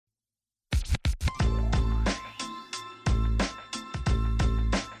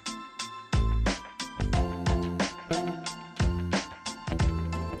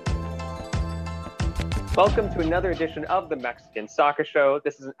Welcome to another edition of the Mexican Soccer Show.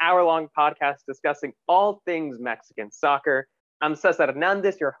 This is an hour-long podcast discussing all things Mexican soccer. I'm Cesar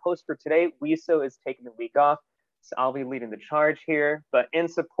Hernandez, your host for today. Wiso is taking the week off, so I'll be leading the charge here. But in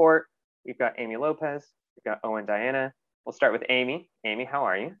support, we've got Amelia Lopez, we've got Owen Diana. We'll start with Amy. Amy, how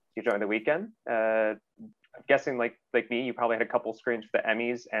are you? Did you enjoy the weekend? I'm guessing like me, you probably had a couple screens for the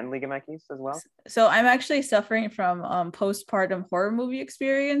Emmys and Liga MX as well. So I'm actually suffering from postpartum horror movie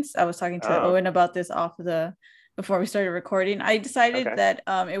experience. I was talking to Owen about this before we started recording. I decided that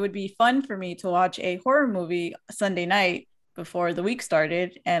it would be fun for me to watch a horror movie Sunday night before the week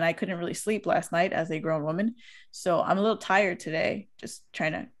started, and I couldn't really sleep last night as a grown woman. So I'm a little tired today, just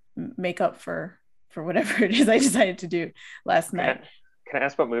trying to make up for whatever it is I decided to do last night. Can I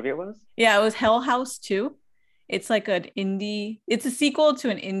ask what movie it was? Yeah, it was Hell House 2. It's like it's a sequel to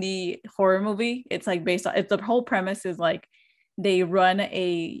an indie horror movie. It's like the whole premise is like they run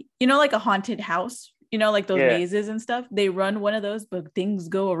like a haunted house, like those mazes and stuff. They run one of those, but things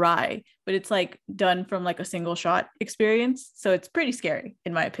go awry. But it's like done from like a single shot experience. So it's pretty scary,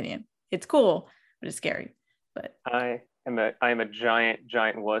 in my opinion. It's cool, but it's scary. But I am a giant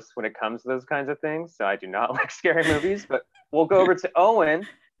wuss when it comes to those kinds of things. So I do not like scary movies, but we'll go over to Owen,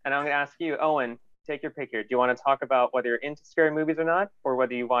 and I'm going to ask you, Owen, take your pick here. Do you want to talk about whether you're into scary movies or not, or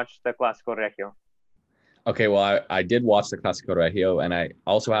whether you watched the Clasico Regio? Okay, well, I did watch the Clasico Regio, and I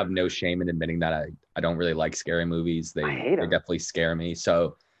also have no shame in admitting that I don't really like scary movies. They definitely scare me.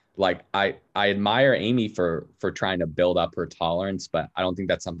 So, like, I admire Amy for trying to build up her tolerance, but I don't think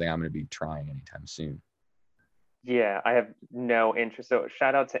that's something I'm going to be trying anytime soon. Yeah, I have no interest. So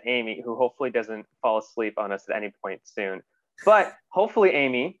shout out to Amy, who hopefully doesn't fall asleep on us at any point soon. But hopefully,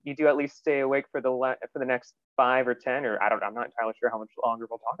 Amy, you do at least stay awake for the next 5 or 10, or I'm not entirely sure how much longer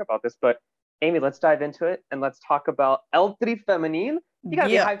we'll talk about this. But Amy, let's dive into it and let's talk about El Tri Femenil. You gotta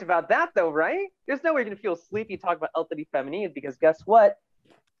be hyped about that, though, right? There's no way you're gonna feel sleepy talking about El Tri Femenil, because guess what?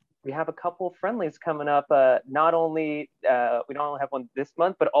 We have a couple of friendlies coming up. We not only have one this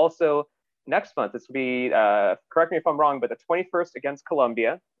month, but also next month. This will be, correct me if I'm wrong, but the 21st against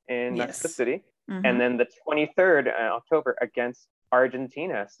Colombia in Mexico City. Mm-hmm. And then the 23rd October against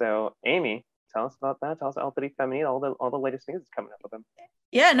Argentina. So, Amy, tell us about that. Tell us El Tri Femenil, all the latest things that's coming up with them.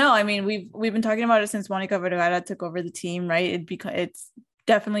 Yeah, no, I mean, we've been talking about it since Monica Vergara took over the team, right? It's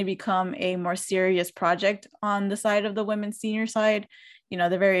definitely become a more serious project on the side of the women's senior side. They're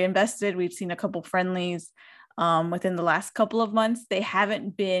very invested. We've seen a couple friendlies within the last couple of months. They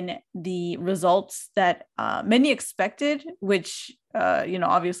haven't been the results that many expected, which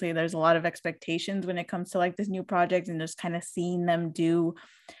obviously there's a lot of expectations when it comes to like this new project, and just kind of seeing them do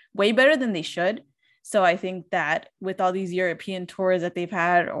way better than they should. So I think that with all these European tours that they've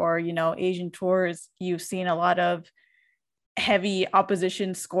had, or Asian tours, you've seen a lot of heavy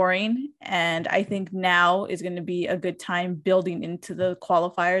opposition scoring, and I think now is going to be a good time building into the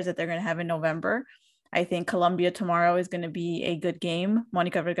qualifiers that they're going to have in November. I think Colombia tomorrow is going to be a good game.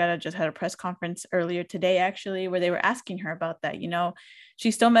 Monica Vergara just had a press conference earlier today, actually, where they were asking her about that.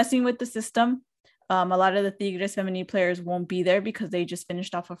 She's still messing with the system. A lot of the Tigres Femenil players won't be there because they just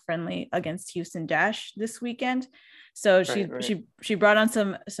finished off a friendly against Houston Dash this weekend. So she brought on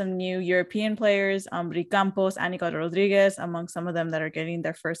some new European players, Bri Campos, Anika Rodriguez, among some of them that are getting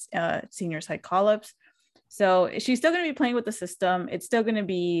their first senior side call-ups. So she's still going to be playing with the system. It's still going to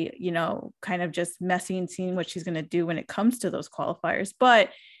be, kind of just messy and seeing what she's going to do when it comes to those qualifiers. But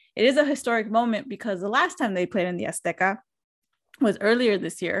it is a historic moment because the last time they played in the Azteca was earlier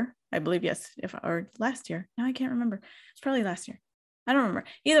this year, I believe. Yes, or last year. No, I can't remember. It's probably last year. I don't remember.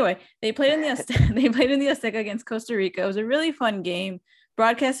 Either way, they played in the Azteca against Costa Rica. It was a really fun game,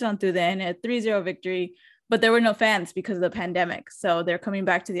 broadcasted on through the end, a 3-0 victory, but there were no fans because of the pandemic. So they're coming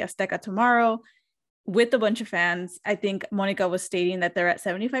back to the Azteca tomorrow with a bunch of fans. I think Monica was stating that they're at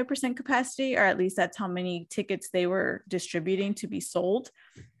 75% capacity, or at least that's how many tickets they were distributing to be sold.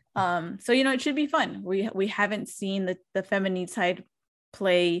 So, it should be fun. We haven't seen the feminine side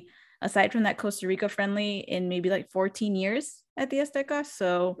play, aside from that Costa Rica friendly, in maybe like 14 years at the Azteca.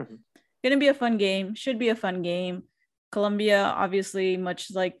 So going to be a fun game. Should be a fun game. Colombia, obviously,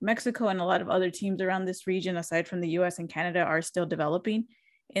 much like Mexico and a lot of other teams around this region, aside from the US and Canada, are still developing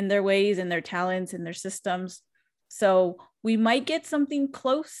in their ways and their talents and their systems. So we might get something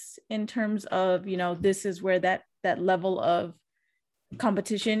close in terms of, this is where that level of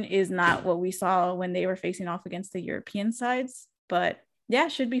competition is not what we saw when they were facing off against the European sides. But yeah,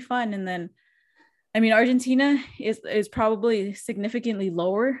 should be fun. And then, Argentina is probably significantly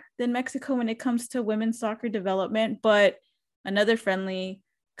lower than Mexico when it comes to women's soccer development, but another friendly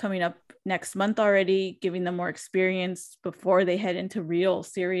coming up next month already, giving them more experience before they head into real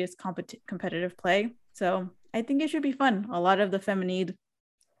serious competitive play. So I think it should be fun. A lot of the Femenil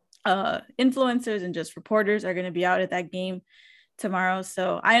influencers and just reporters are going to be out at that game tomorrow.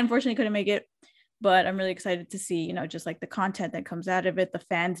 So I unfortunately couldn't make it, but I'm really excited to see, you know, just like the content that comes out of it, the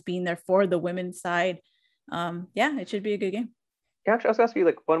fans being there for the women's side. Yeah, it should be a good game. Yeah, actually, I was going to ask you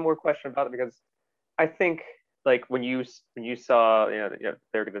like one more question about it, because I think like when you saw,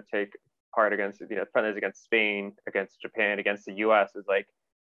 they're going to take part against, friendlies against Spain, against Japan, against the US, is like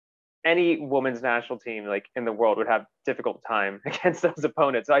any women's national team like in the world would have difficult time against those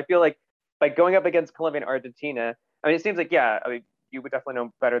opponents. So I feel like by going up against Colombia and Argentina, I mean, it seems like, yeah, I mean, you would definitely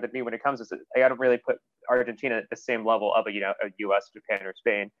know better than me when it comes to this. I don't really put Argentina at the same level of a US, Japan, or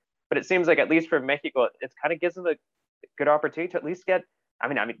Spain, but it seems like at least for Mexico, it kind of gives them a good opportunity to at least get. I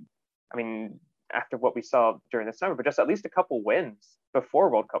mean, after what we saw during the summer, but just at least a couple wins before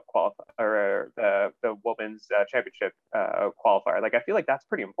World Cup qualify or the women's championship qualifier. Like, I feel like that's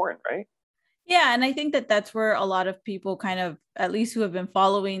pretty important, right? Yeah, and I think that that's where a lot of people kind of, at least who have been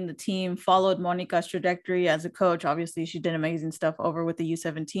following the team, followed Monica's trajectory as a coach. Obviously, she did amazing stuff over with the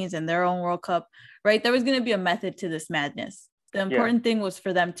U17s and their own World Cup, right? There was going to be a method to this madness. The important thing was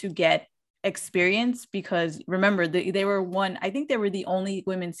for them to get experience, because remember, they were I think they were the only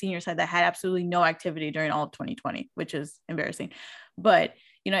women's senior side that had absolutely no activity during all of 2020, which is embarrassing. But,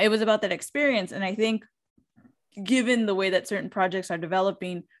 it was about that experience. And I think given the way that certain projects are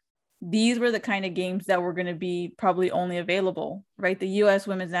developing, these were the kind of games that were going to be probably only available, right? The U.S.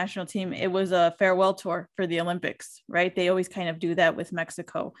 women's national team, it was a farewell tour for the Olympics, right? They always kind of do that with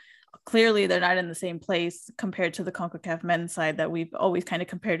Mexico. Clearly, they're not in the same place compared to the CONCACAF men's side that we've always kind of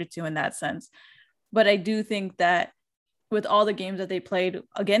compared it to in that sense. But I do think that with all the games that they played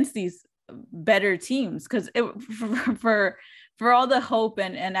against these better teams, because for all the hope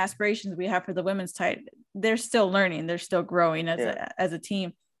and aspirations we have for the women's side, they're still learning, they're still growing as a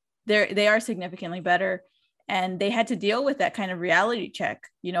team. They are significantly better, and they had to deal with that kind of reality check,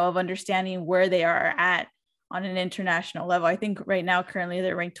 of understanding where they are at on an international level. I think right now, currently,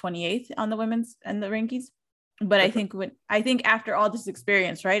 they're ranked 28th on the women's and the rankings. But I think after all this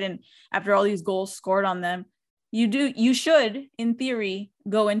experience, right, and after all these goals scored on them, you should, in theory,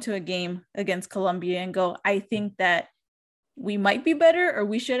 go into a game against Colombia and go, I think that we might be better, or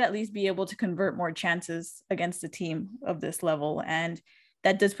we should at least be able to convert more chances against a team of this level. And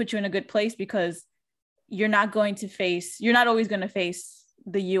that does put you in a good place, because you're not always going to face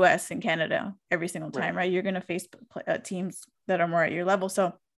the US and Canada every single time, right? You're going to face teams that are more at your level.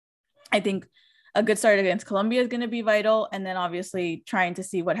 So I think a good start against Colombia is going to be vital. And then obviously trying to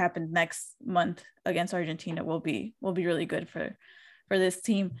see what happens next month against Argentina will be really good for this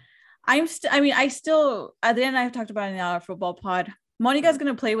team. Adriana and I have talked about it in our football pod. Monica's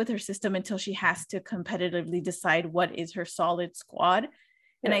going to play with her system until she has to competitively decide what is her solid squad.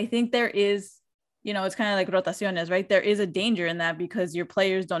 And I think there is, it's kind of like rotaciones, right? There is a danger in that, because your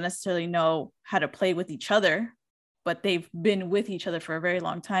players don't necessarily know how to play with each other, but they've been with each other for a very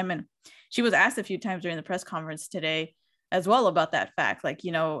long time. And she was asked a few times during the press conference today as well about that fact. Like,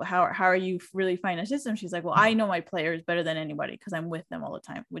 how are you really finding a system? She's like, well, I know my players better than anybody because I'm with them all the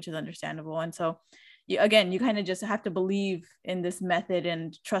time, which is understandable. And so you kind of just have to believe in this method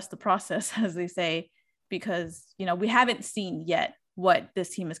and trust the process, as they say, because, we haven't seen yet what this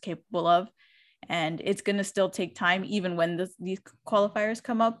team is capable of. And it's going to still take time, even when these qualifiers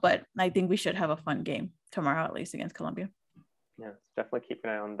come up. But I think we should have a fun game tomorrow, at least against Colombia. Yeah, definitely keep an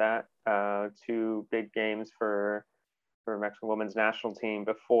eye on that. Two big games for Mexican women's national team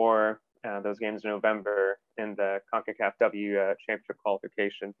before those games in November in the CONCACAF W championship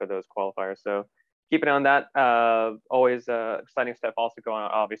qualification for those qualifiers. So keep an eye on that. Always exciting stuff also going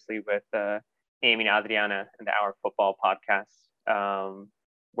on, obviously, with Amy and Adriana and the Our Football podcast,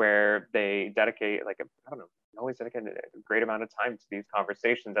 where they dedicate always dedicate a great amount of time to these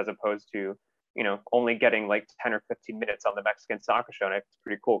conversations, as opposed to, only getting like 10 or 15 minutes on the Mexican soccer show. And it's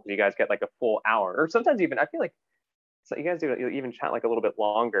pretty cool because you guys get like a full hour, or sometimes even, I feel like, so you guys do even chat like a little bit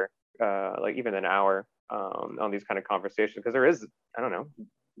longer, like even an hour on these kind of conversations, because there's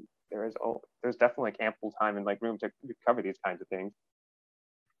definitely like ample time and like room to cover these kinds of things.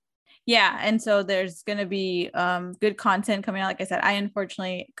 Yeah, and so there's going to be good content coming out. Like I said, I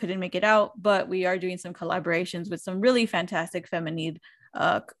unfortunately couldn't make it out, but we are doing some collaborations with some really fantastic Femenil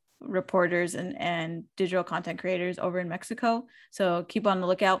reporters and digital content creators over in Mexico. So keep on the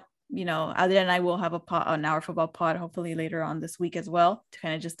lookout. Adriana and I will have an Our Football pod hopefully later on this week as well, to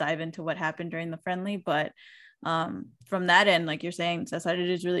kind of just dive into what happened during the friendly. But from that end, like you're saying, Cesar, it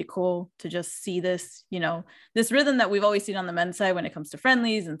is really cool to just see this, this rhythm that we've always seen on the men's side when it comes to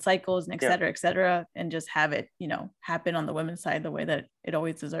friendlies and cycles and et cetera, and just have it, happen on the women's side the way that it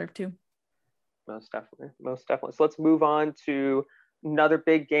always deserved to. Most definitely. Most definitely. So let's move on to another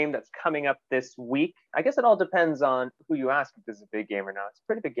big game that's coming up this week. I guess it all depends on who you ask if this is a big game or not. It's a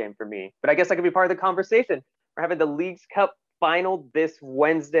pretty big game for me, but I guess I could be part of the conversation. We're having the Leagues Cup final this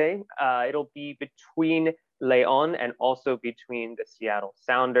Wednesday. It'll be between Leon and also between the Seattle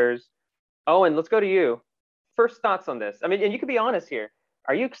Sounders. Owen, let's go to you. First thoughts on this. I mean, and you can be honest here.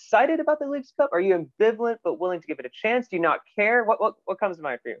 Are you excited about the Leagues Cup? Are you ambivalent but willing to give it a chance? Do you not care? What comes to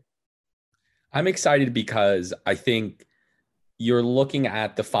mind for you? I'm excited because I think you're looking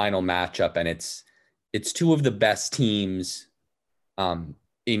at the final matchup, and it's two of the best teams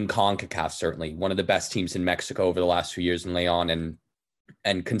in CONCACAF, certainly one of the best teams in Mexico over the last few years in Leon,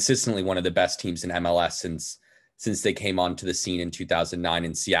 and consistently one of the best teams in MLS since they came onto the scene in 2009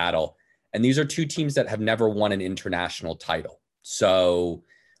 in Seattle. And these are two teams that have never won an international title. So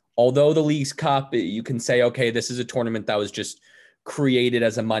although the Leagues Cup, you can say, okay, this is a tournament that was just created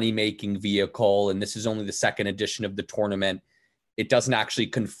as a money-making vehicle, and this is only the second edition of the tournament. It doesn't actually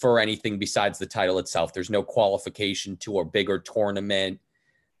confer anything besides the title itself. There's no qualification to a bigger tournament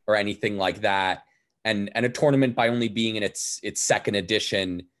or anything like that. And a tournament, by only being in its second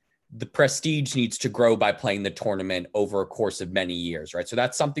edition, the prestige needs to grow by playing the tournament over a course of many years, right? So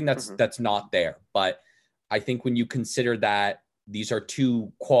that's something that's not there. But I think when you consider that these are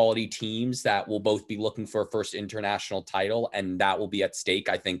two quality teams that will both be looking for a first international title, and that will be at stake,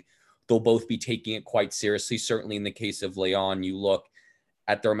 I think they'll both be taking it quite seriously. Certainly in the case of Leon, you look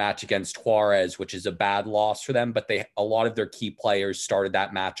at their match against Juarez, which is a bad loss for them, but a lot of their key players started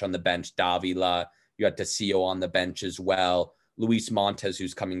that match on the bench. Davila, you had Tecillo on the bench as well. Luis Montes,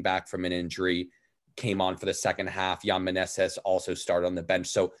 who's coming back from an injury, came on for the second half. Jan Meneses also started on the bench.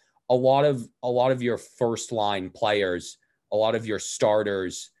 So a lot of your first line players, a lot of your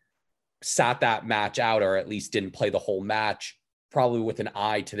starters sat that match out, or at least didn't play the whole match, probably with an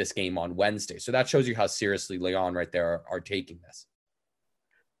eye to this game on Wednesday. So that shows you how seriously Leon right there are taking this.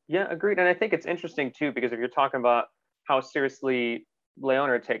 Yeah, agreed. And I think it's interesting too, because if you're talking about how seriously Leon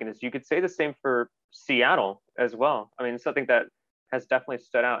are taking this, you could say the same for Seattle as well. I mean, something that has definitely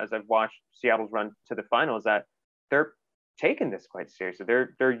stood out as I've watched Seattle's run to the finals, that they're taking this quite seriously.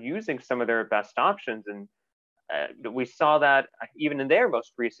 They're using some of their best options, and we saw that even in their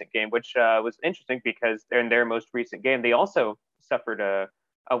most recent game, which was interesting because in their most recent game they also suffered a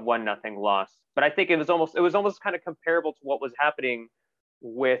 1-0 loss. But I think it was almost kind of comparable to what was happening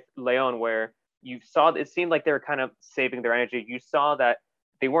with Leon, where you saw it seemed like they were kind of saving their energy. You saw that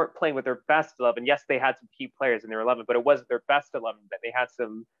they weren't playing with their best 11. Yes, they had some key players in their 11, but it wasn't their best 11. That they had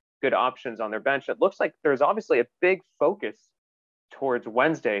some good options on their bench. It looks like there's obviously a big focus towards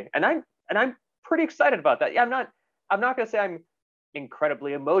Wednesday, and I'm pretty excited about that. Yeah, I'm not going to say I'm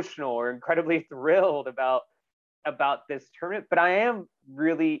incredibly emotional or incredibly thrilled about this tournament, but I am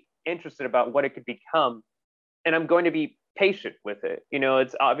really interested about what it could become, and I'm going to be patient with it. You know,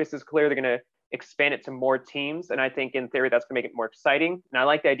 it's obvious, it's clear they're going to expand it to more teams, and I think in theory that's going to make it more exciting. And I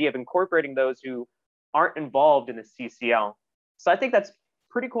like the idea of incorporating those who aren't involved in the CCL. So I think that's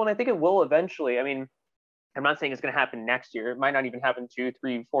pretty cool, and I think it will eventually. I mean, I'm not saying it's going to happen next year. It might not even happen 2,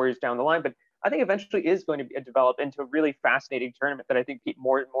 3, 4 years down the line, but I think eventually is going to develop into a really fascinating tournament that I think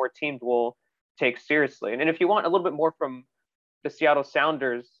more and more teams will take seriously. And if you want a little bit more from the Seattle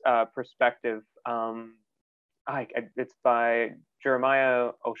Sounders perspective, it's by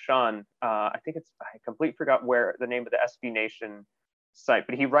Jeremiah Oshan. I completely forgot where the name of the SB Nation site,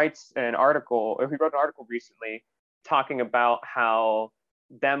 but he wrote an article recently talking about how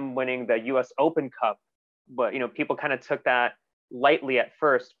them winning the US Open Cup, but people kind of took that lightly at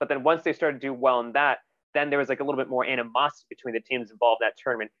first, but then once they started to do well in that, then there was like a little bit more animosity between the teams involved in that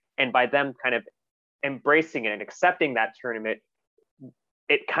tournament. And by them kind of embracing it and accepting that tournament,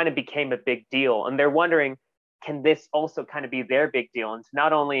 it kind of became a big deal. And they're wondering, can this also kind of be their big deal? And to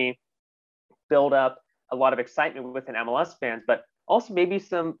not only build up a lot of excitement within MLS fans, but also maybe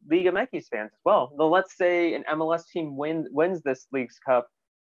some Liga MX fans as well. Now, let's say an MLS team wins this Leagues Cup,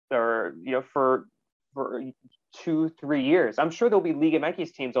 or for 2-3 years. I'm sure there'll be Liga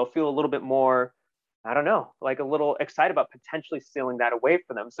MX teams that'll feel a little bit more, I don't know, like a little excited about potentially stealing that away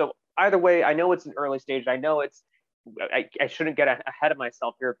from them. So either way, I know it's an early stage. I know I shouldn't get ahead of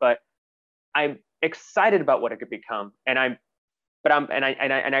myself here, but I'm excited about what it could become. And I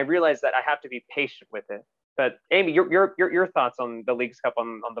realize that I have to be patient with it. But Amy, your thoughts on the Leagues Cup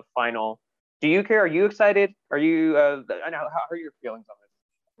on the final? Do you care? Are you excited? Are you? How are your feelings on this?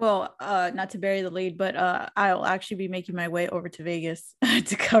 Well, not to bury the lead, but I'll actually be making my way over to Vegas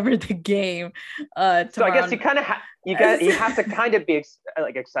to cover the game. So I guess you kind of you have to kind of be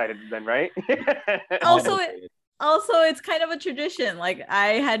excited then, right? Also, Also, it's kind of a tradition. Like,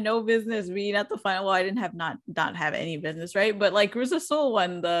 I had no business being at the final. Well, I didn't have not have any business, right? But like Cruz Azul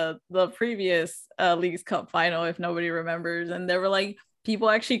won the previous Leagues Cup final, if nobody remembers, and there were like people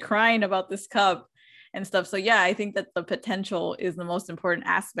actually crying about this cup and stuff. So yeah, I think that the potential is the most important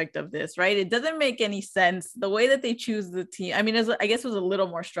aspect of this, right? It doesn't make any sense the way that they choose the team. I mean, I guess it was a little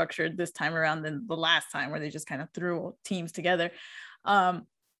more structured this time around than the last time, where they just kind of threw teams together.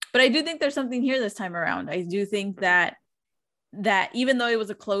 But I do think there's something here this time around. I do think that even though it was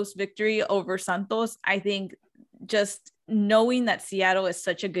a close victory over Santos, I think just knowing that Seattle is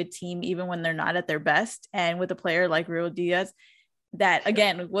such a good team, even when they're not at their best, and with a player like Ruel Diaz, that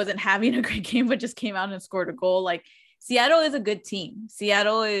again wasn't having a great game, but just came out and scored a goal. Like, Seattle is a good team.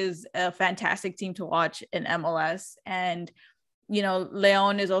 Seattle is a fantastic team to watch in MLS. And, you know,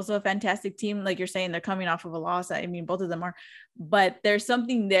 Leon is also a fantastic team. Like you're saying, they're coming off of a loss. I mean, both of them are, but there's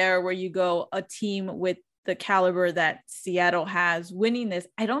something there where you go, a team with the caliber that Seattle has winning this,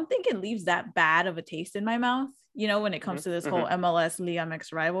 I don't think it leaves that bad of a taste in my mouth, you know, when it comes to this whole MLS Liga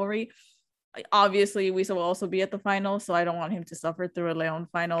MX rivalry. Obviously, we will also be at the final, so I don't want him to suffer through a Leon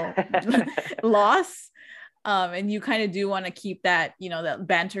final loss. And you kind of do want to keep that, you know, that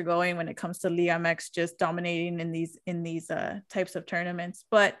banter going when it comes to Liga MX just dominating in these types of tournaments.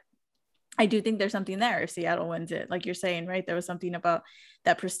 But I do think there's something there if Seattle wins it. Like you're saying, right? There was something about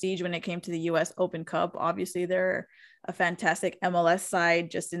that prestige when it came to the US Open Cup. Obviously, they're a fantastic MLS side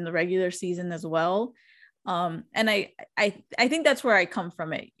just in the regular season as well. And I think that's where I come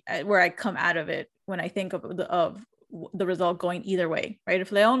from it, where I come out of it when I think of the result going either way, right?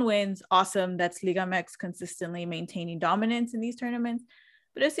 If Leon wins, awesome. That's Liga MX consistently maintaining dominance in these tournaments.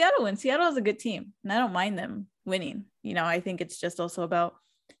 But if Seattle wins, Seattle is a good team, and I don't mind them winning. You know, I think it's just also about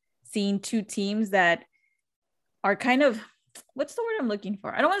seeing two teams that are kind of, what's the word I'm looking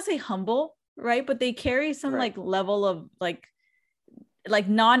for? I don't want to say humble, right? But they carry some like level of like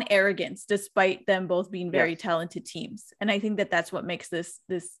non-arrogance, despite them both being very talented teams. And I think that that's what makes this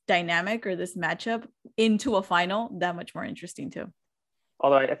dynamic or this matchup into a final that much more interesting too.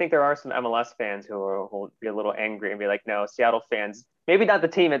 Although I think there are some MLS fans who will be a little angry and be like, no, Seattle fans, maybe not the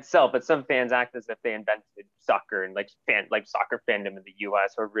team itself, but some fans act as if they invented soccer and like soccer fandom in the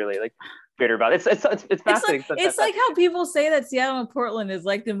US are really like bitter about it. It's fascinating. It's like how people say that Seattle and Portland is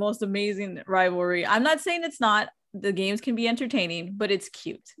like the most amazing rivalry. I'm not saying it's not. The games can be entertaining, but it's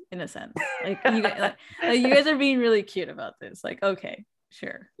cute in a sense. Like you guys are being really cute about this. Like, okay,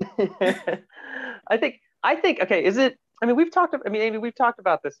 sure. I think okay, is it, I mean, Amy, we've talked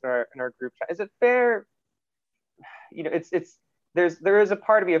about this in our group chat. Is it fair? You know, there is a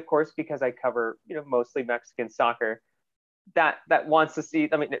part of me, of course, because I cover, you know, mostly Mexican soccer, that wants to see,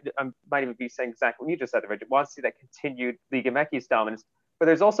 I mean, I might even be saying exactly what you just said, right? It wants to see that continued Liga MX dominance. But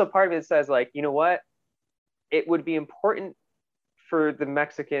there's also a part of it that says, like, you know what? It would be important for the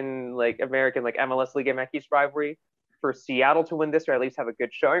Mexican, like American, like MLS Liga MX rivalry for Seattle to win this, or at least have a good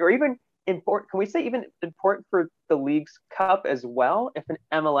showing, or even important. Can we say even important for the League's Cup as well? If an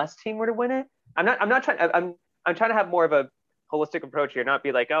MLS team were to win it, I'm trying to have more of a holistic approach here, not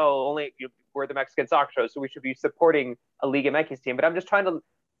be like, oh, we're the Mexican soccer show, so we should be supporting a Liga MX team. But I'm just trying to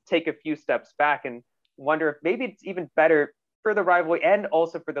take a few steps back and wonder if maybe it's even better for the rivalry and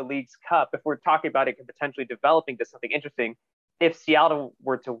also for the League's Cup, if we're talking about it potentially developing to something interesting, if Seattle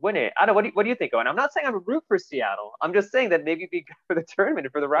were to win it. I don't know, what do you think, Owen? I'm not saying I'm a root for Seattle. I'm just saying that maybe it'd be good for the tournament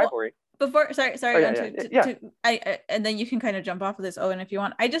and for the rivalry. Well, and then you can kind of jump off of this, Owen, if you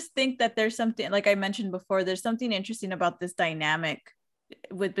want. I just think that there's something, like I mentioned before, there's something interesting about this dynamic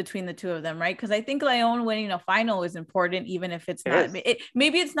between the two of them, right? Because I think Leon winning a final is important, even if it's not.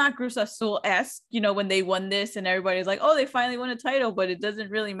 Maybe it's not Cruz Azul-esque, you know, when they won this and everybody's like, oh, they finally won a title, but it doesn't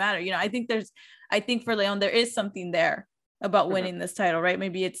really matter. You know, I think for Leon, there is something there about winning this title, right?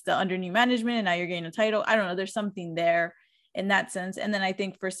 Maybe it's the under new management and now you're getting a title. I don't know. There's something there in that sense. And then I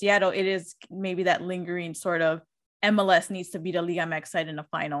think for Seattle, it is maybe that lingering sort of MLS needs to beat a Liga MX side in a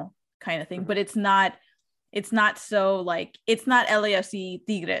final kind of thing, but it's not so like, it's not LAFC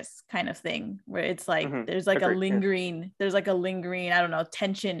Tigres kind of thing where it's like, there's like a lingering, I don't know,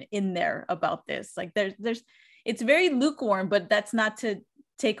 tension in there about this. Like it's very lukewarm, but that's not to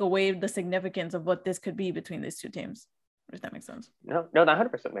take away the significance of what this could be between these two teams. Does that make sense? No, that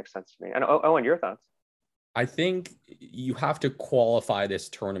 100% makes sense to me. And Owen, your thoughts? I think you have to qualify this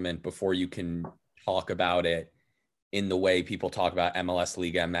tournament before you can talk about it in the way people talk about MLS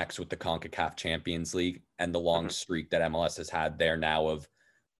Liga MX with the CONCACAF Champions League and the long streak that MLS has had there now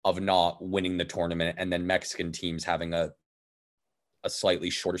of not winning the tournament, and then Mexican teams having a slightly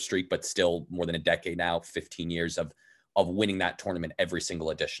shorter streak, but still more than a decade now, 15 years of winning that tournament every single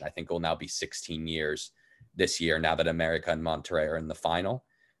edition. I think it will now be 16 years. this year now that America and Monterrey are in the final,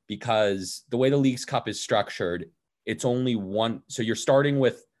 because the way the Leagues Cup is structured, it's only one. So you're starting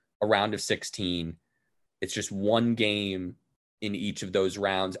with a round of 16. It's just one game in each of those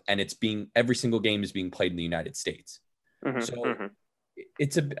rounds, and every single game is being played in the United States. It's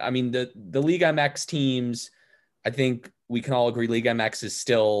the Liga MX teams, I think we can all agree Liga MX is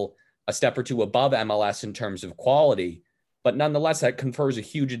still a step or two above MLS in terms of quality, but nonetheless, that confers a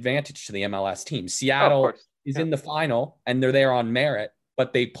huge advantage to the MLS team. Seattle is in the final and they're there on merit,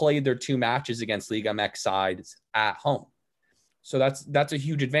 but they played their 2 matches against Liga MX sides at home. So that's a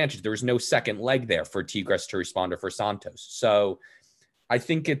huge advantage. There was no second leg there for Tigres to respond or for Santos. So I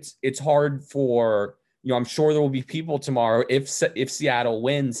think it's hard for, I'm sure there will be people tomorrow if Seattle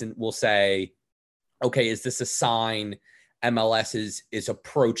wins and will say, okay, is this a sign MLS is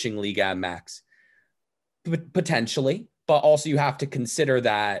approaching Liga MX? Potentially, but also you have to consider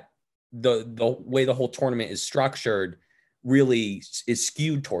that the way the whole tournament is structured really is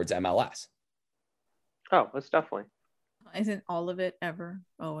skewed towards MLS. Oh, most definitely. Isn't all of it ever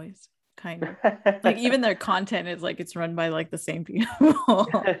always kind of like even their content is like it's run by like the same people?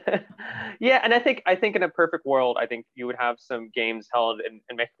 Yeah, and I think in a perfect world, I think you would have some games held in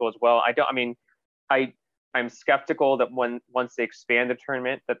Mexico as well. I'm skeptical that once they expand the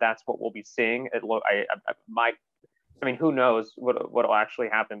tournament, that's what we'll be seeing. Who knows what will actually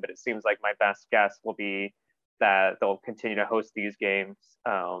happen, but it seems like my best guess will be that they'll continue to host these games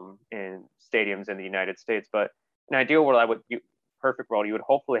in stadiums in the United States. But in an ideal world, perfect world, you would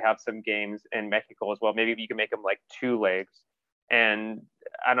hopefully have some games in Mexico as well. Maybe you can make them like 2 legs. And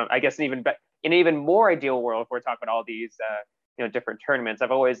I guess in an even more ideal world, if we're talking about all these different tournaments,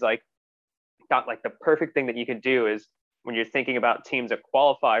 I've always thought the perfect thing that you can do is when you're thinking about teams that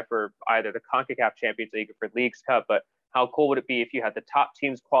qualify for either the CONCACAF Champions League or for Leagues Cup, but how cool would it be if you had the top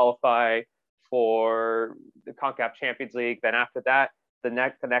teams qualify for the CONCACAF Champions League? Then after that, the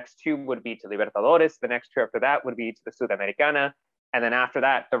next 2 would be to Libertadores. The next 2 after that would be to the Sudamericana. And then after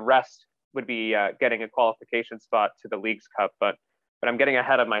that, the rest would be getting a qualification spot to the Leagues Cup. But I'm getting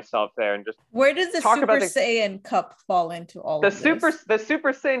ahead of myself there and just where does the Super Saiyan Cup fall into all of this? The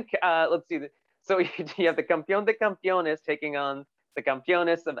Super Saiyan, let's see. So you have the Campeón de Campeones taking on the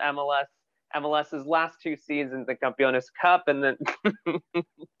Campeones of MLS. MLS's last 2 seasons, the Campeones Cup, and then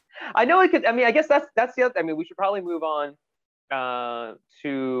I know it could. I guess that's the other. We should probably move on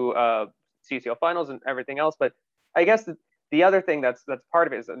to CCL finals and everything else. But I guess the other thing that's part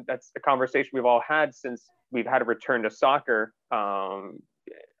of it is that's the conversation we've all had since we've had a return to soccer. I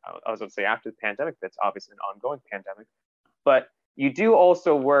was going to say after the pandemic, that's obviously an ongoing pandemic, but you do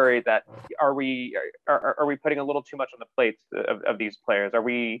also worry that are we putting a little too much on the plates of these players?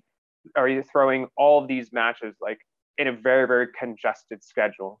 Are you throwing all of these matches in a very, very congested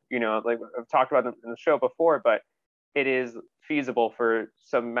schedule? I've talked about it in the show before, but it is feasible for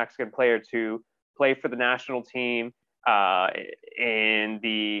some Mexican player to play for the national team in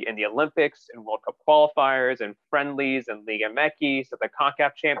the Olympics and World Cup qualifiers and friendlies and Liga MX, so the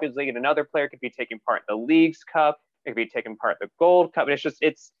CONCACAF Champions League, and another player could be taking part in the Leagues Cup. It could be taking part in the Gold Cup.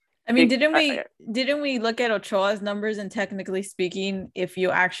 Didn't we look at Ochoa's numbers, and technically speaking, if you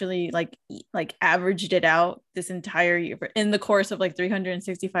actually like averaged it out this entire year in the course of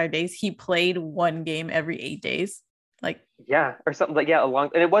 365 days, he played 1 game every 8 days. Or something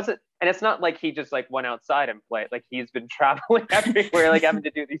and it's not like he just went outside and played. He's been traveling everywhere, having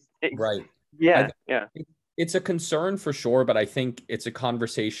to do these things. Right. Yeah. It's a concern for sure, but I think it's a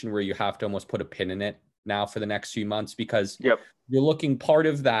conversation where you have to almost put a pin in it now for the next few months, because you're looking part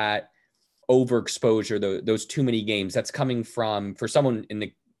of that overexposure, those too many games, that's coming from, for someone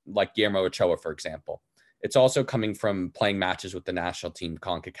like Guillermo Ochoa, for example, it's also coming from playing matches with the national team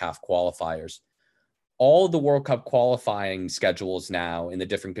CONCACAF qualifiers. All of the World Cup qualifying schedules now in the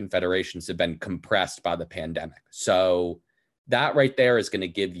different confederations have been compressed by the pandemic. So that right there is going to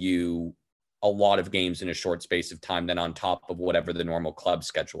give you a lot of games in a short space of time, then on top of whatever the normal club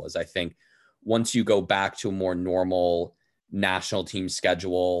schedule is. I think once you go back to a more normal national team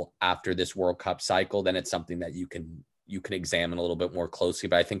schedule after this World Cup cycle, then it's something that you can examine a little bit more closely.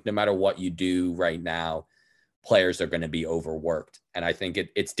 But I think no matter what you do right now, players are going to be overworked. And I think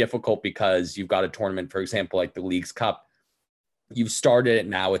it's difficult because you've got a tournament, for example, like the Leagues Cup. You've started it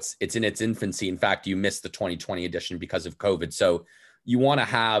now. It's in its infancy. In fact, you missed the 2020 edition because of COVID. So you want to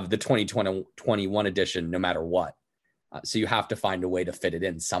have the 2021 edition no matter what. So you have to find a way to fit it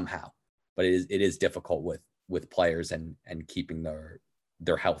in somehow. But it is difficult with players and keeping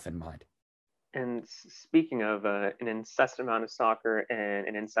their health in mind. And speaking of an incessant amount of soccer and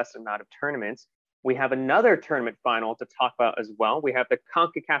an incessant amount of tournaments, we have another tournament final to talk about as well. We have the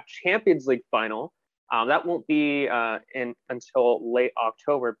CONCACAF Champions League final That won't be in until late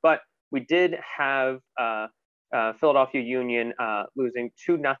October, but we did have Philadelphia Union losing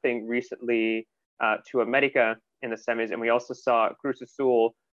 2-0 recently to America in the semis, and we also saw Cruz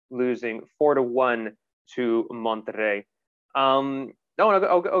Azul losing 4-1 to Monterrey. I'll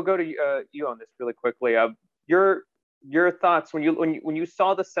go to you on this really quickly. Your thoughts when you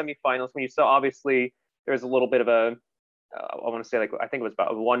saw the semifinals, when you saw obviously there's a little bit of a I want to say I think it was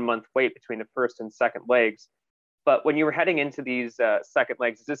about a 1 month wait between the first and second legs, but when you were heading into these second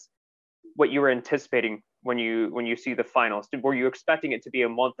legs, is this what you were anticipating when you see the finals? Were you expecting it to be a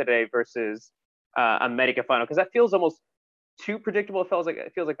Monterrey versus America final? Because that feels almost too predictable. It feels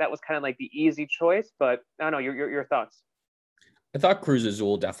like that was kind of like the easy choice, but I don't know. Your thoughts. I thought Cruz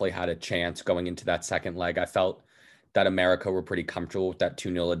Azul definitely had a chance going into that second leg. I felt that America were pretty comfortable with that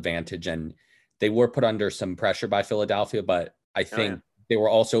 2-0 advantage, and they were put under some pressure by Philadelphia, but I think they were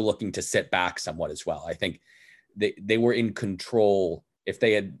also looking to sit back somewhat as well. I think they were in control. If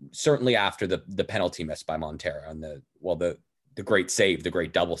they had, certainly after the penalty miss by Montero and the great save, the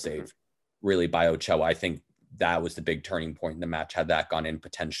great double save really by Ochoa, I think that was the big turning point in the match. Had that gone in,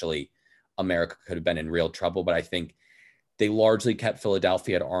 potentially America could have been in real trouble, but I think they largely kept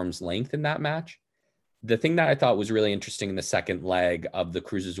Philadelphia at arm's length in that match. The thing that I thought was really interesting in the second leg of the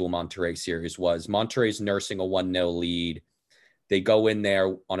Cruz Azul Monterrey series was Monterrey's nursing a 1-0 lead. They go in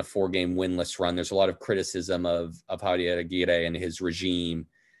there on a 4-game winless run. There's a lot of criticism of Javier Aguirre and his regime,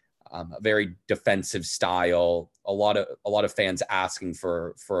 a very defensive style. A lot of fans asking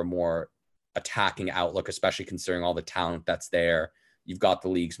for a more attacking outlook, especially considering all the talent that's there. You've got the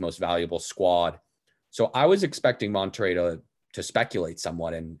league's most valuable squad. So I was expecting Monterrey to speculate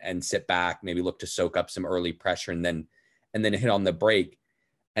somewhat and sit back, maybe look to soak up some early pressure and then hit on the break.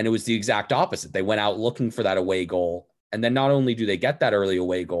 And it was the exact opposite. They went out looking for that away goal. And then not only do they get that early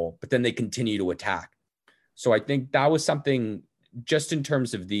away goal, but then they continue to attack. So I think that was something just in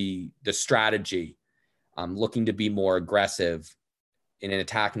terms of the strategy, looking to be more aggressive in an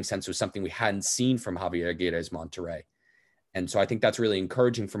attacking sense was something we hadn't seen from Javier Aguirre's Monterrey. And so I think that's really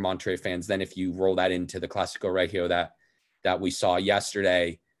encouraging for Monterrey fans. Then if you roll that into the Clasico Regio that we saw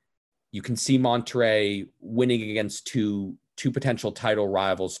yesterday, you can see Monterrey winning against two potential title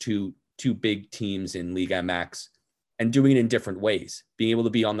rivals, two big teams in Liga MX, and doing it in different ways, being able to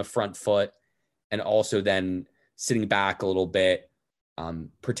be on the front foot and also then sitting back a little bit,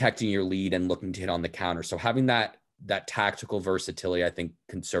 protecting your lead and looking to hit on the counter. So having that tactical versatility, I think,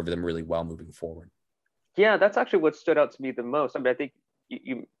 can serve them really well moving forward. Yeah, that's actually what stood out to me the most. I mean, I think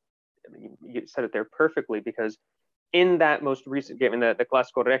you said it there perfectly, because in that most recent game, in the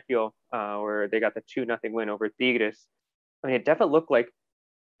Clasico Regio, where they got the 2-0 win over Tigres, I mean, it definitely looked like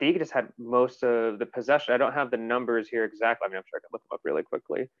Tigres had most of the possession. I don't have the numbers here exactly. I mean, I'm sure I can look them up really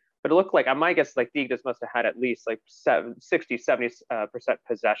quickly. But it looked like, my guess, like Tigres must have had at least like 60-70%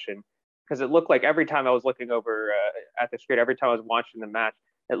 possession, because it looked like every time I was looking over at the screen, every time I was watching the match,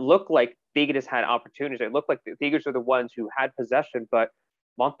 it looked like Tigres had opportunities. It looked like the Tigres were the ones who had possession, but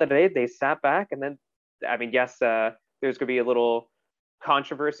Monterrey, they sat back. And then, I mean, yes, there's going to be a little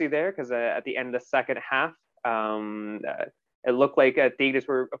controversy there, because at the end of the second half, it looked like Tigres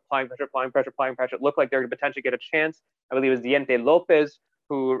were applying pressure. It looked like they were going to potentially get a chance. I believe it was Diente Lopez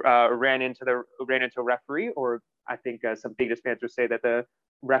who ran into a referee, or I think some Tigres fans would say that the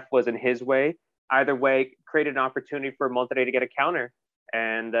ref was in his way. Either way, created an opportunity for Monterrey to get a counter,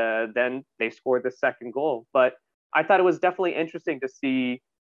 and then they scored the second goal. But I thought it was definitely interesting to see,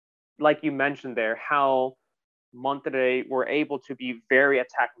 like you mentioned there, how Monterrey were able to be very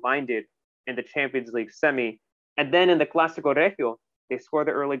attack-minded in the Champions League semi. And then in the Clasico Regio, they scored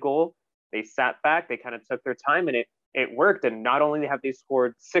the early goal. They sat back. They kind of took their time, and it worked. And not only have they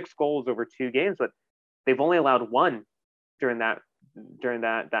scored 6 goals over 2 games, but they've only allowed 1 during that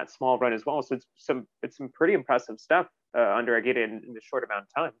small run as well. So it's some pretty impressive stuff under Aguirre in a short amount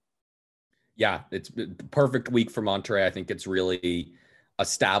of time. Yeah, it's the perfect week for Monterrey. I think it's really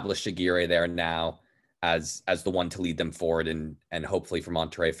established Aguirre there now as the one to lead them forward and hopefully for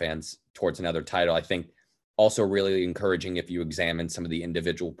Monterrey fans towards another title. I think also really encouraging if you examine some of the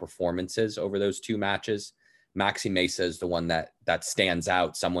individual performances over those 2 matches. Maxi Mesa is the one that stands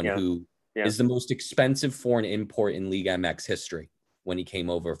out, someone who is the most expensive foreign import in Liga MX history when he came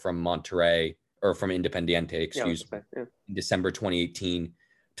over from Monterrey, or from Independiente, in December 2018.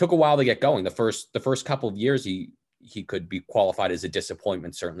 Took a while to get going. The first couple of years, he could be qualified as a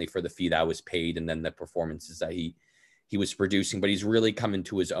disappointment, certainly for the fee that was paid and then the performances that he was producing. But he's really come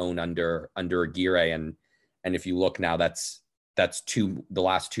into his own under Aguirre, and if you look now, that's the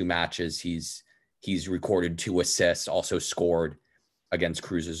last 2 matches he's recorded 2 assists, also scored against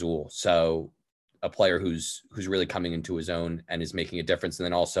Cruz Azul. So a player who's really coming into his own and is making a difference. And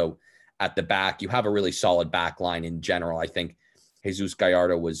then also at the back, you have a really solid back line in general. I think Jesus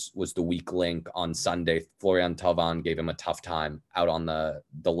Gallardo was the weak link on Sunday. Florian Thauvin gave him a tough time out on the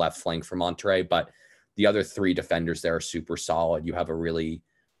left flank for Monterrey, but the other three defenders there are super solid. You have a really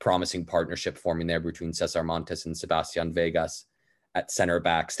promising partnership forming there between Cesar Montes and Sebastian Vegas at center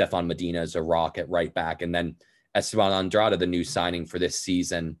back. Stefan Medina is a rock at right back. And then Esteban Andrada, the new signing for this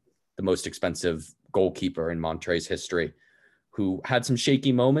season, the most expensive goalkeeper in Monterrey's history, who had some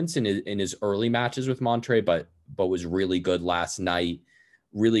shaky moments in his early matches with Monterrey, but was really good last night.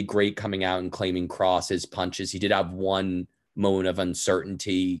 Really great coming out and claiming crosses, punches. He did have one moment of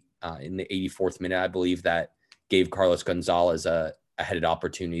uncertainty in the 84th minute, I believe, that gave Carlos Gonzalez a headed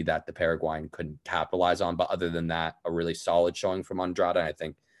opportunity that the Paraguayan couldn't capitalize on. But other than that, a really solid showing from Andrada. And I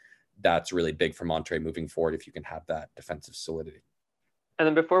think that's really big for Monterrey moving forward if you can have that defensive solidity. And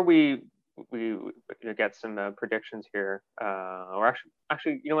then before we get some predictions here, or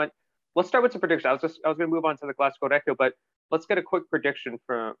actually, you know what? Let's start with some predictions. I was going to move on to the Clasico Regio, but let's get a quick prediction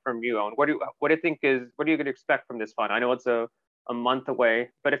from you, Owen. What do you think what are you going to expect from this final? I know it's a month away,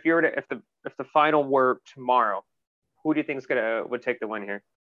 but if the final were tomorrow, who do you think would take the win here?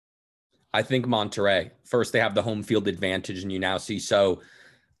 I think Monterrey. First, they have the home field advantage, and you now see. So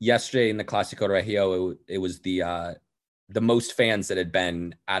yesterday in the Clasico Regio, it was the most fans that had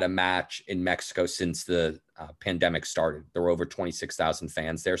been at a match in Mexico since the pandemic started. There were over 26,000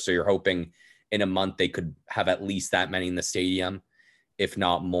 fans there. So you're hoping in a month they could have at least that many in the stadium, if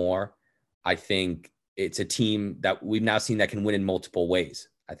not more. I think it's a team that we've now seen that can win in multiple ways.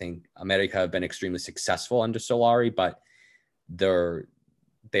 I think America have been extremely successful under Solari, but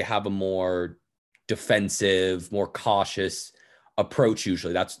they have a more defensive, more cautious approach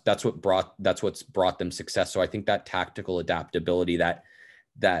usually. That's what's brought them success. So I think that tactical adaptability that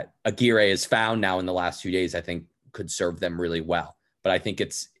Aguirre has found now in the last few days, I think could serve them really well. But I think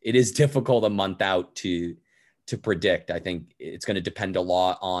it is difficult a month out to predict. I think it's going to depend a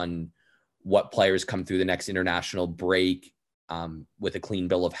lot on what players come through the next international break with a clean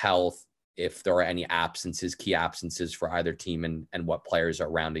bill of health, if there are any key absences for either team, and what players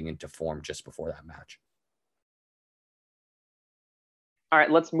are rounding into form just before that match. All right,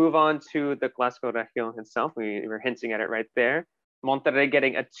 let's move on to the Clasico Regio itself. We were hinting at it right there. Monterrey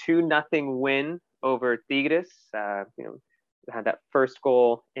getting a 2-0 win over Tigres. Had that first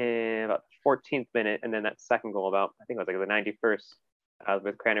goal in about the 14th minute, and then that second goal about, I think it was like the 91st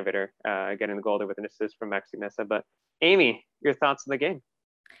with Kranovitter getting the goal there with an assist from Maxi Mesa. But Amy, your thoughts on the game?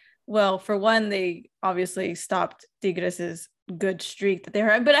 Well, for one, they obviously stopped Tigres's good streak that they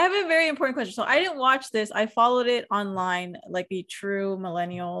had. But I have a very important question. So I didn't watch this. I followed it online like a true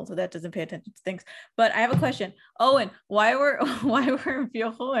millennial, so that doesn't pay attention to things. But I have a question. Owen, why were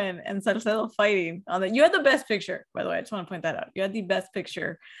Piojo and Salcedo fighting on that? You had the best picture, by the way. I just want to point that out. You had the best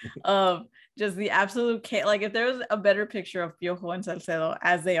picture of just the absolute like if there was a better picture of Piojo and Salcedo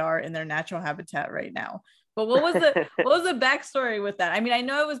as they are in their natural habitat right now. But what was the backstory with that? I mean, I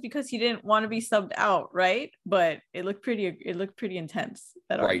know it was because he didn't want to be subbed out, right? But it looked pretty intense.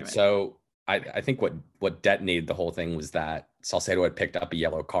 That right. Argument. So I think what detonated the whole thing was that Salcedo had picked up a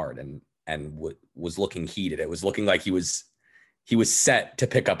yellow card and was looking heated. It was looking like he was set to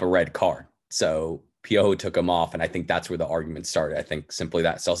pick up a red card. So Piojo took him off, and I think that's where the argument started. I think simply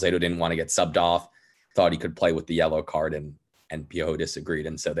that Salcedo didn't want to get subbed off, thought he could play with the yellow card, and Piojo disagreed,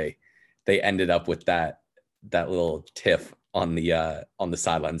 and so they ended up with that little tiff on the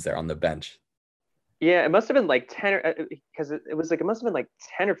sidelines there on the bench. Yeah, it must have been like 10 because it was like, it must have been like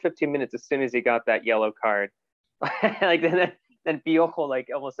 10 or 15 minutes as soon as he got that yellow card. Like then Piojo like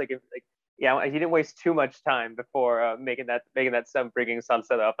almost like yeah, he didn't waste too much time before making that sub, bringing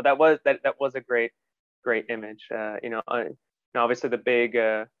Salcedo up. But that was a great image. Obviously the big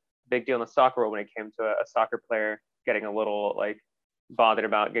deal in the soccer world when it came to a soccer player getting a little like bothered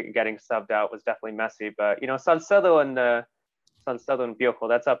about getting subbed out was definitely messy. But Salcedo and Piojo,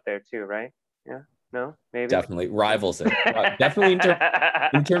 that's up there too, right? Yeah. No, maybe definitely rivals it. Definitely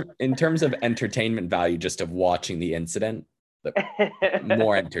in terms of entertainment value, just of watching the incident,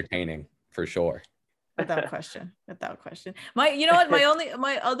 more entertaining for sure. Without question. My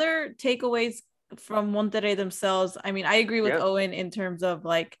other takeaways from Monterrey themselves. I mean, I agree with Owen in terms of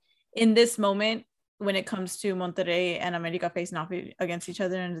like in this moment when it comes to Monterrey and America facing off against each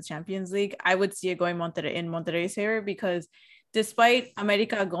other in the Champions League, I would see it going Monterrey's favor, because despite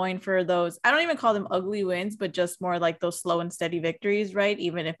America going for those, I don't even call them ugly wins, but just more like those slow and steady victories, right?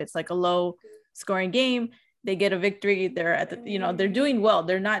 Even if it's like a low scoring game, they get a victory. They're at the, they're doing well.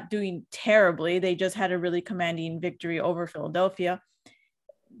 They're not doing terribly. They just had a really commanding victory over Philadelphia.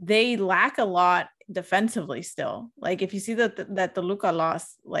 they lack a lot defensively still. Like if you see that the Luca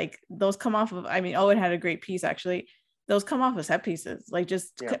loss, like those come off of, I mean, Owen had a great piece actually. Those come off of set pieces, like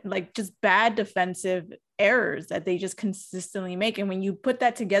just bad defensive errors that they just consistently make. And when you put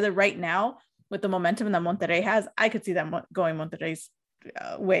that together right now with the momentum that Monterrey has, I could see them going Monterrey's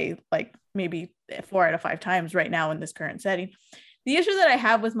way, like maybe 4 out of 5 times right now in this current setting. The issue that I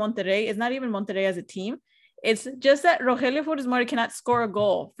have with Monterrey is not even Monterrey as a team. It's just that Rogelio Funes Mori cannot score a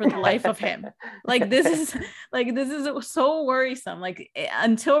goal for the life of him. Like this is so worrisome. Like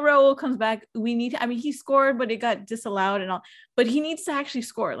until Raul comes back, we need. I mean, he scored, but it got disallowed and all. But he needs to actually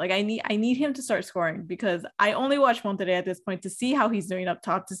score. Like I need him to start scoring, because I only watch Monterrey at this point to see how he's doing up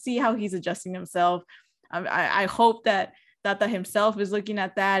top, to see how he's adjusting himself. I hope that Tata himself is looking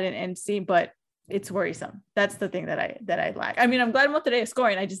at that and seeing, but it's worrisome. That's the thing that I lack. I mean, I'm glad Monterrey is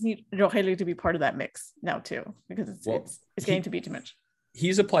scoring. I just need Rogelio to be part of that mix now too, because it's getting to be too much.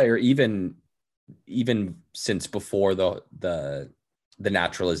 He's a player even since before the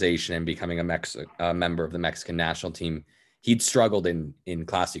naturalization and becoming a member of the Mexican national team. He'd struggled in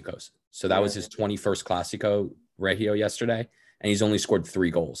Clásicos. So that was his 21st Clasico Regio yesterday, and he's only scored 3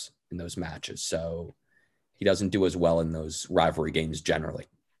 goals in those matches. So he doesn't do as well in those rivalry games generally.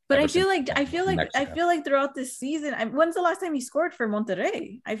 But I feel like throughout this season, when's the last time he scored for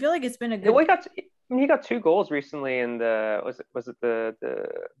Monterrey? I feel like it's been a good. Well, he got 2 goals recently in the was it the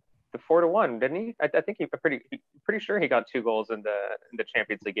 4-1, didn't he? I think pretty sure he got 2 goals in the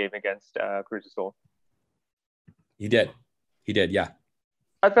Champions League game against Cruz Azul. He did, yeah.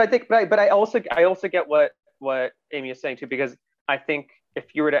 But I think, but I also get what Amy is saying too, because I think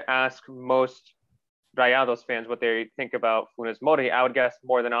if you were to ask most Rayados fans what they think about Funes Mori, I would guess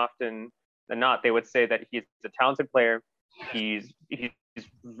more than often than not, they would say that he's a talented player. He's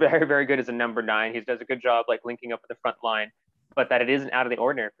very, very good as a number 9. He does a good job like linking up at the front line, but that it isn't out of the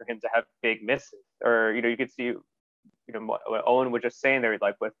ordinary for him to have big misses. Or, you could see, what Owen was just saying there,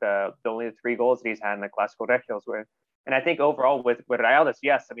 like with the only 3 goals that he's had in the Clasico Regios with. And I think overall with Rayados,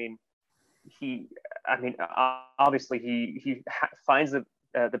 yes, I mean, obviously he finds the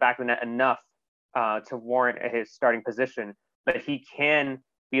back of the net enough to warrant his starting position, but he can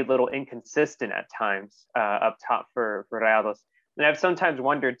be a little inconsistent at times up top for Rayados. And I've sometimes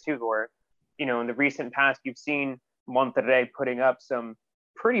wondered too, where, in the recent past, you've seen Monterrey putting up some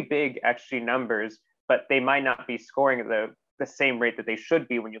pretty big XG numbers, but they might not be scoring at the same rate that they should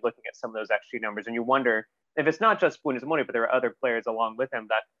be when you're looking at some of those XG numbers. And you wonder if it's not just Funes Mori, but there are other players along with him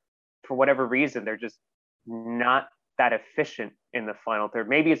that, for whatever reason, they're just not that efficient in the final third.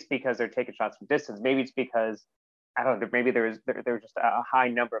 Maybe it's because they're taking shots from distance. Maybe it's because, I don't know, maybe there's just a high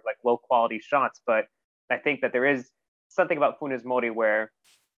number of like low quality shots. But I think that there is something about Funes Mori where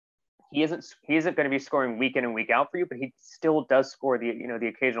he isn't going to be scoring week in and week out for you, but he still does score the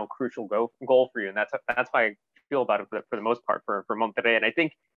occasional crucial goal for you. And that's how I feel about it for the most part for Monterrey. And I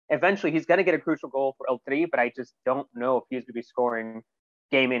think eventually he's going to get a crucial goal for El Tri, but I just don't know if he's going to be scoring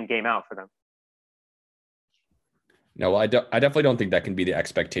game in, game out for them. No, I definitely don't think that can be the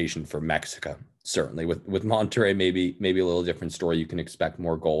expectation for Mexico. Certainly with Monterrey, maybe a little different story. You can expect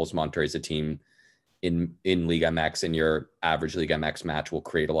more goals. Monterrey's a team in Liga MX, and your average Liga MX match will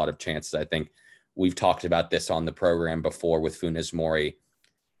create a lot of chances. I think we've talked about this on the program before with Funes Mori.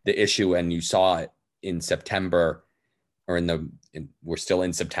 The issue, and you saw it in September, or we're still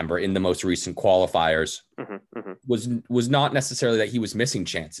in September, in the most recent qualifiers, was not necessarily that he was missing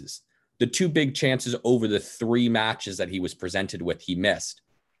chances. The 2 big chances over the 3 matches that he was presented with, he missed.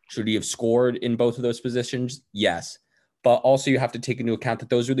 Should he have scored in both of those positions? Yes. But also you have to take into account that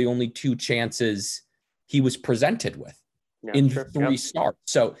those are the only 2 chances he was presented with in 3 starts.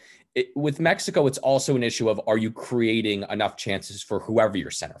 So with Mexico, it's also an issue of, are you creating enough chances for whoever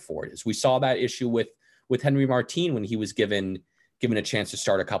your center forward is? We saw that issue with Henry Martin when he was given a chance to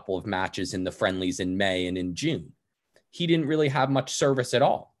start a couple of matches in the friendlies in May and in June. He didn't really have much service at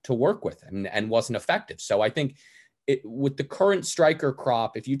all to work with and wasn't effective. So I think with the current striker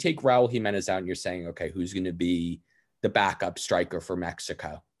crop, if you take Raul Jimenez out and you're saying, okay, who's going to be the backup striker for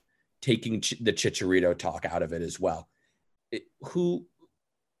Mexico, taking the Chicharito talk out of it as well,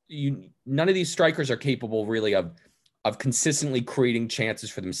 none of these strikers are capable really of consistently creating chances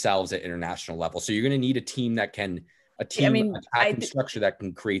for themselves at international level. So you're going to need a team attacking structure that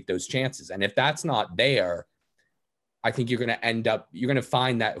can create those chances. And if that's not there, I think you're going to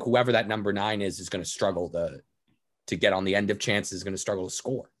find that whoever that number 9 is going to struggle to get on the end of chances, is going to struggle to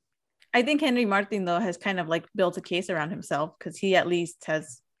score. I think Henry Martin, though, has kind of like built a case around himself, because he at least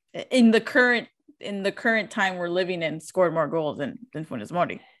has, in the current time we're living in, scored more goals than Funes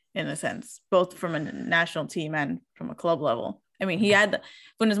Mori, in a sense, both from a national team and from a club level. I mean,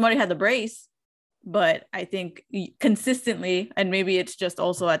 Funes Mori had the brace, but I think consistently, and maybe it's just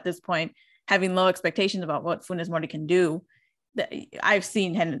also at this point, having low expectations about what Funes Mori can do. I've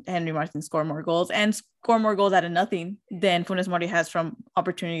seen Henry Martin score more goals out of nothing than Funes Mori has from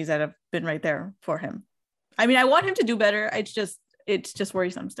opportunities that have been right there for him. I mean, I want him to do better. It's just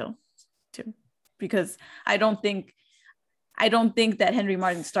worrisome still, too, because I don't think that Henry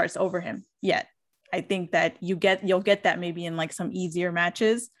Martin starts over him yet. I think that you'll get that maybe in like some easier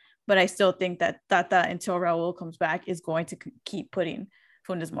matches, but I still think that Tata, until Raul comes back, is going to keep putting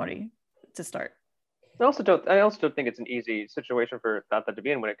Funes Mori to start. I also don't think it's an easy situation for Tata to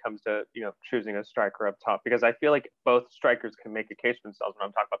be in when it comes to, choosing a striker up top, because I feel like both strikers can make a case for themselves when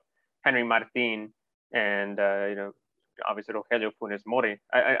I'm talking about Henry Martin and, obviously Rogelio Funes Mori.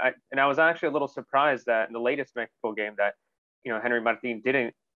 I was actually a little surprised that in the latest Mexico game that, Henry Martin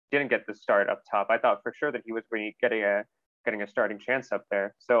didn't get the start up top. I thought for sure that he was getting a starting chance up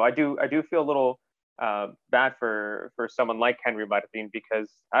there. So I do feel a little bad for someone like Henry Martin,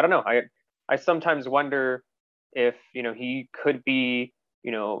 because I don't know. I sometimes wonder if, he could be,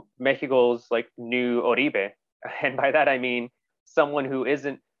 Mexico's like new Oribe. And by that, I mean someone who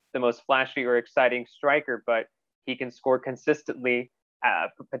isn't the most flashy or exciting striker, but he can score consistently,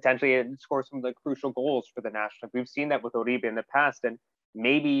 potentially, and score some of the crucial goals for the national. We've seen that with Oribe in the past, and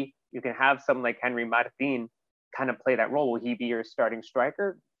maybe you can have someone like Henry Martin kind of play that role. Will he be your starting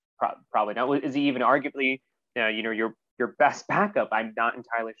striker? Probably not. Is he even arguably, your best backup? I'm not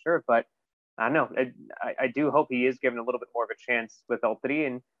entirely sure, but I don't know. I do hope he is given a little bit more of a chance with El Tri.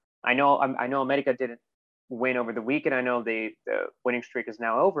 And I know America didn't win over the weekend. I know the winning streak is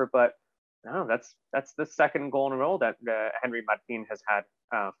now over, but no, that's the second goal in a row that Henry Martin has had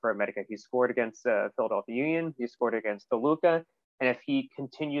for America. He scored against Philadelphia Union. He scored against Toluca. And if he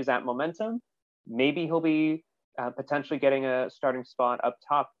continues that momentum, maybe he'll be potentially getting a starting spot up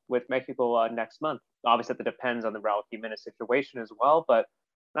top with Mexico next month. Obviously, that depends on the Raul Jimenez situation as well. But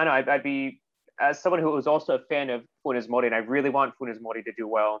I know I'd be, as someone who was also a fan of Funes Mori, and I really want Funes Mori to do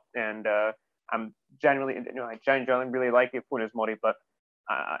well. And I'm generally, I generally really like Funes Mori, but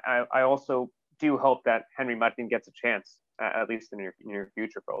I also do hope that Henry Martin gets a chance, at least in the near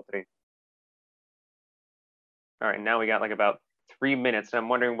future for El Tri. All right, now we got like about 3 minutes, and I'm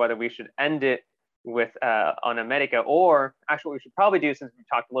wondering whether we should end it with on America, or actually what we should probably do, since we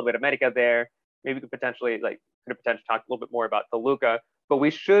talked a little bit of America there, maybe we could potentially talk a little bit more about Toluca, but we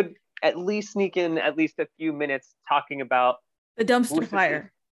should at least sneak in at least a few minutes talking about the dumpster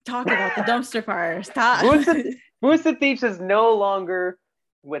fire. Talk about the dumpster fire. Stop. Vucetich is no longer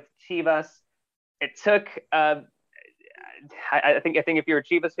with Chivas. It took I think if you're a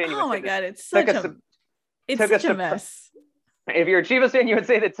Chivas fan, you would say God, it's such a mess. If you're a Chivas fan, you would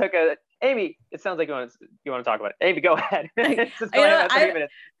say that took a Amy. It sounds like you want to talk about it. Amy, go ahead.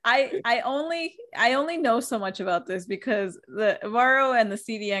 I only know so much about this because the Varo and the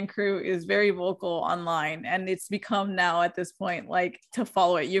CDN crew is very vocal online, and it's become now at this point like to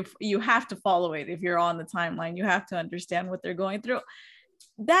follow it. You have to follow it if you're on the timeline. You have to understand what they're going through.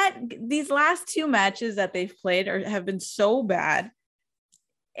 These last two matches that they've played have been so bad.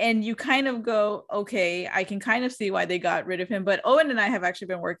 And you kind of go, okay, I can kind of see why they got rid of him. But Owen and I have actually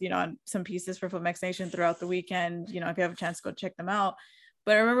been working on some pieces for FootMex Nation throughout the weekend. If you have a chance, go check them out.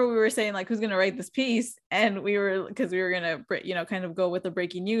 But I remember we were saying like, who's going to write this piece? And we were going to, kind of go with the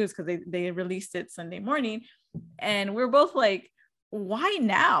breaking news because they released it Sunday morning. And we were both like, why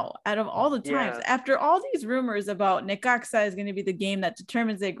now? Out of all the times, after all these rumors about Necaxa is going to be the game that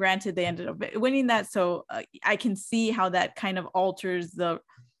determines it, granted, they ended up winning that. So I can see how that kind of alters the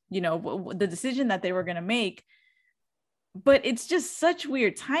decision that they were going to make. But it's just such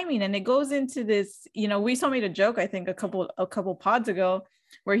weird timing. And it goes into this, we saw made a joke, I think a couple pods ago,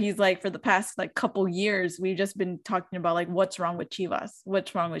 where he's like, for the past like couple years, we've just been talking about like, what's wrong with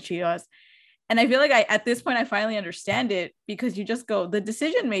Chivas? And I feel like at this point, I finally understand it, because you just go, the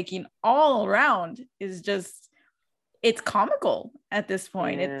decision-making all around is just, it's comical at this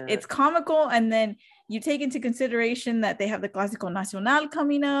point. Yeah. It's comical. And then you take into consideration that they have the Clasico Nacional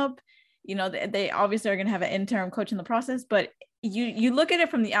coming up. They obviously are going to have an interim coach in the process, but you look at it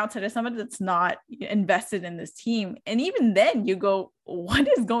from the outside as somebody that's not invested in this team. And even then you go, what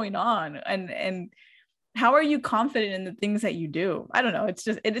is going on? And how are you confident in the things that you do? I don't know. It's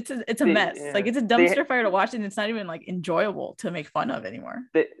just, it's a mess. Yeah. Like it's a dumpster fire to watch, and it's not even like enjoyable to make fun of anymore.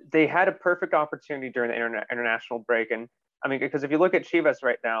 They had a perfect opportunity during the international break. And I mean, because if you look at Chivas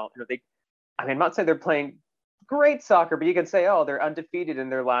right now, I'm not saying they're playing great soccer, but you can say, oh, they're undefeated in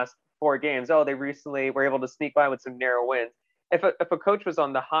their last 4 games. Oh, they recently were able to sneak by with some narrow wins. If a coach was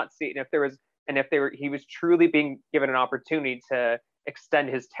on the hot seat, and if there was and if he was truly being given an opportunity to extend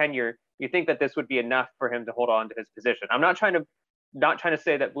his tenure, you think that this would be enough for him to hold on to his position. I'm not trying to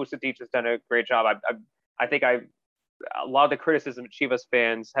say that Vucetich has done a great job. I think a lot of the criticism Chivas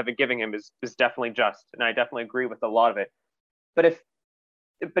fans have been giving him is definitely just, and I definitely agree with a lot of it. But if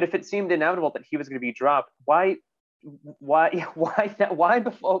it seemed inevitable that he was going to be dropped, why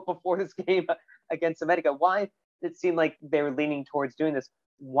before this game against America? Why it seemed like they were leaning towards doing this?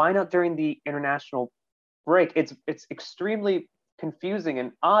 Why not during the international break? It's extremely confusing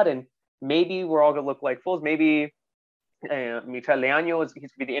and odd, and maybe we're all going to look like fools. Maybe Michel Leaño he's going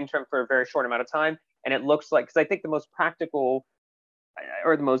to be the interim for a very short amount of time, and it looks like, because I think the most practical,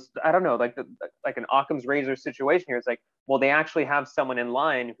 or the most, I don't know, like an Occam's razor situation here is like, well, they actually have someone in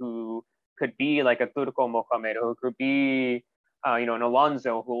line who could be like a Turco Mohamed, who could be an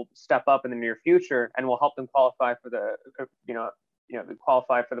Alonso who will step up in the near future and will help them qualify for the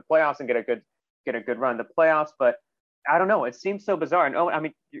qualify for the playoffs and get a good run the playoffs. But I don't know, it seems so bizarre. And I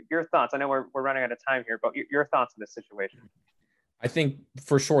mean, your thoughts. I know we're running out of time here, but your thoughts on this situation. I think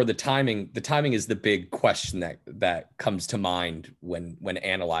for sure the timing is the big question that comes to mind when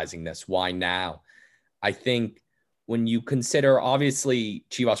analyzing this. Why now? I think when you consider, obviously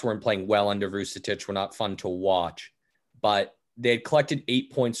Chivas weren't playing well under Vucetich, were not fun to watch, but they had collected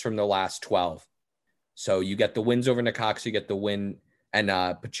 8 points from their last 12. So you get the wins over Necaxa, you get the win and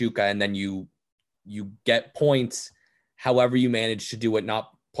Pachuca, and then you get points however you manage to do it,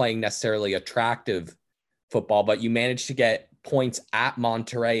 not playing necessarily attractive football, but you manage to get points at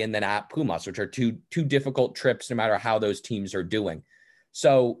Monterrey and then at Pumas, which are two difficult trips no matter how those teams are doing.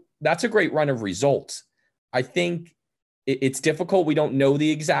 So that's a great run of results. I think it's difficult. We don't know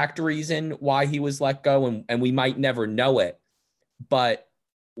the exact reason why he was let go, and we might never know it. But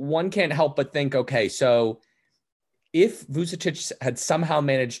one can't help but think, okay, so if Vucetich had somehow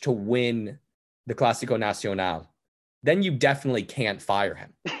managed to win the Clásico Nacional, then you definitely can't fire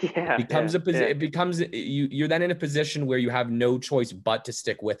him. Yeah, it becomes you're then in a position where you have no choice but to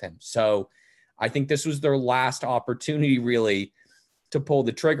stick with him. So I think this was their last opportunity really to pull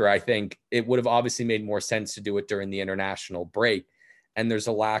the trigger. I think it would have obviously made more sense to do it during the international break. And there's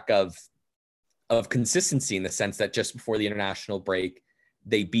a lack of consistency in the sense that just before the international break,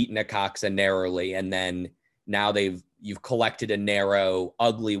 they beat Necaxa narrowly. And then now you've collected a narrow,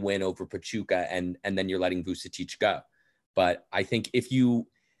 ugly win over Pachuca, and then you're letting Vucetich go. But I think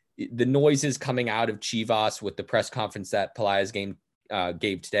the noises coming out of Chivas with the press conference that Pelaez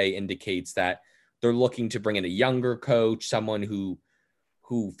gave today indicates that they're looking to bring in a younger coach, someone who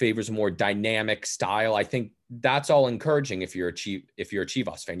favors a more dynamic style. I think that's all encouraging if you're a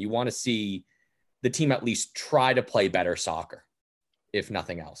Chivas fan. You want to see the team at least try to play better soccer, if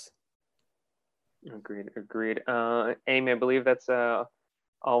nothing else. Agreed. Amy, I believe that's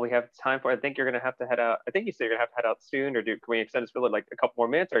all we have time for. I think you're going to have to head out. I think you said you're going to have to head out soon, or can we extend this for like a couple more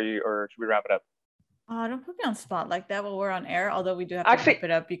minutes, or should we wrap it up? Don't put me on spot like that while we're on air, although we do have to wrap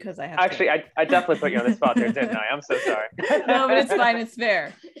it up because I have I definitely put you on the spot there, didn't I? I'm so sorry. No, but it's fine. It's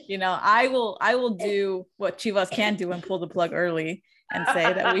fair. I will do what Chivas can do and pull the plug early and say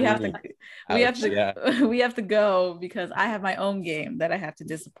that we have to go because I have my own game that I have to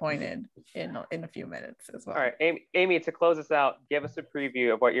disappoint in a few minutes as well. All right, Amy, to close us out, give us a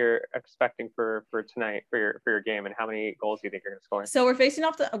preview of what you're expecting for tonight for your game, and how many goals do you think you're going to score? So we're facing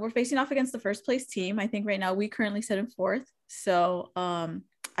off against the first place team. I think right now we currently sit in fourth. So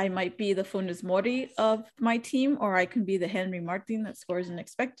I might be the Funes Mori of my team, or I can be the Henry Martin that scores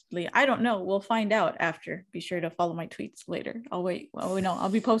unexpectedly. I don't know. We'll find out after. Be sure to follow my tweets later. I'll wait. Well, I'll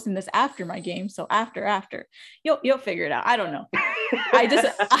be posting this after my game. So after, you'll figure it out. I don't know.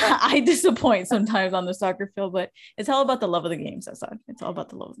 I disappoint sometimes on the soccer field, but it's all about the love of the game, Cesar. It's all about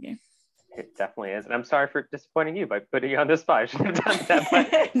the love of the game. It definitely is. And I'm sorry for disappointing you by putting you on the spot. I shouldn't have done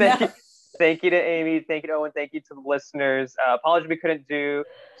that. But thank you to Amy. Thank you to Owen. Thank you to the listeners. Apologies we couldn't do,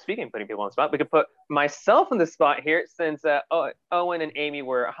 speaking of putting people on the spot, we could put myself on the spot here since Owen and Amy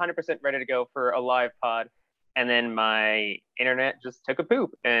were 100% ready to go for a live pod. And then my internet just took a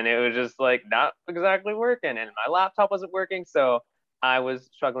poop and it was just like not exactly working. And my laptop wasn't working. So I was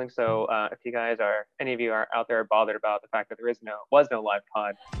struggling. So if you guys any of you are out there bothered about the fact that there was no live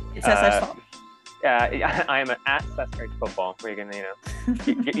pod. It's Cesar's fault. I am at Cesar Football. We're going to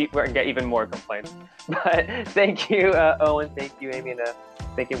get even more complaints. But thank you, Owen. Thank you, Amy. And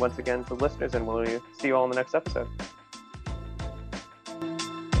thank you once again to the listeners. And we'll see you all in the next episode.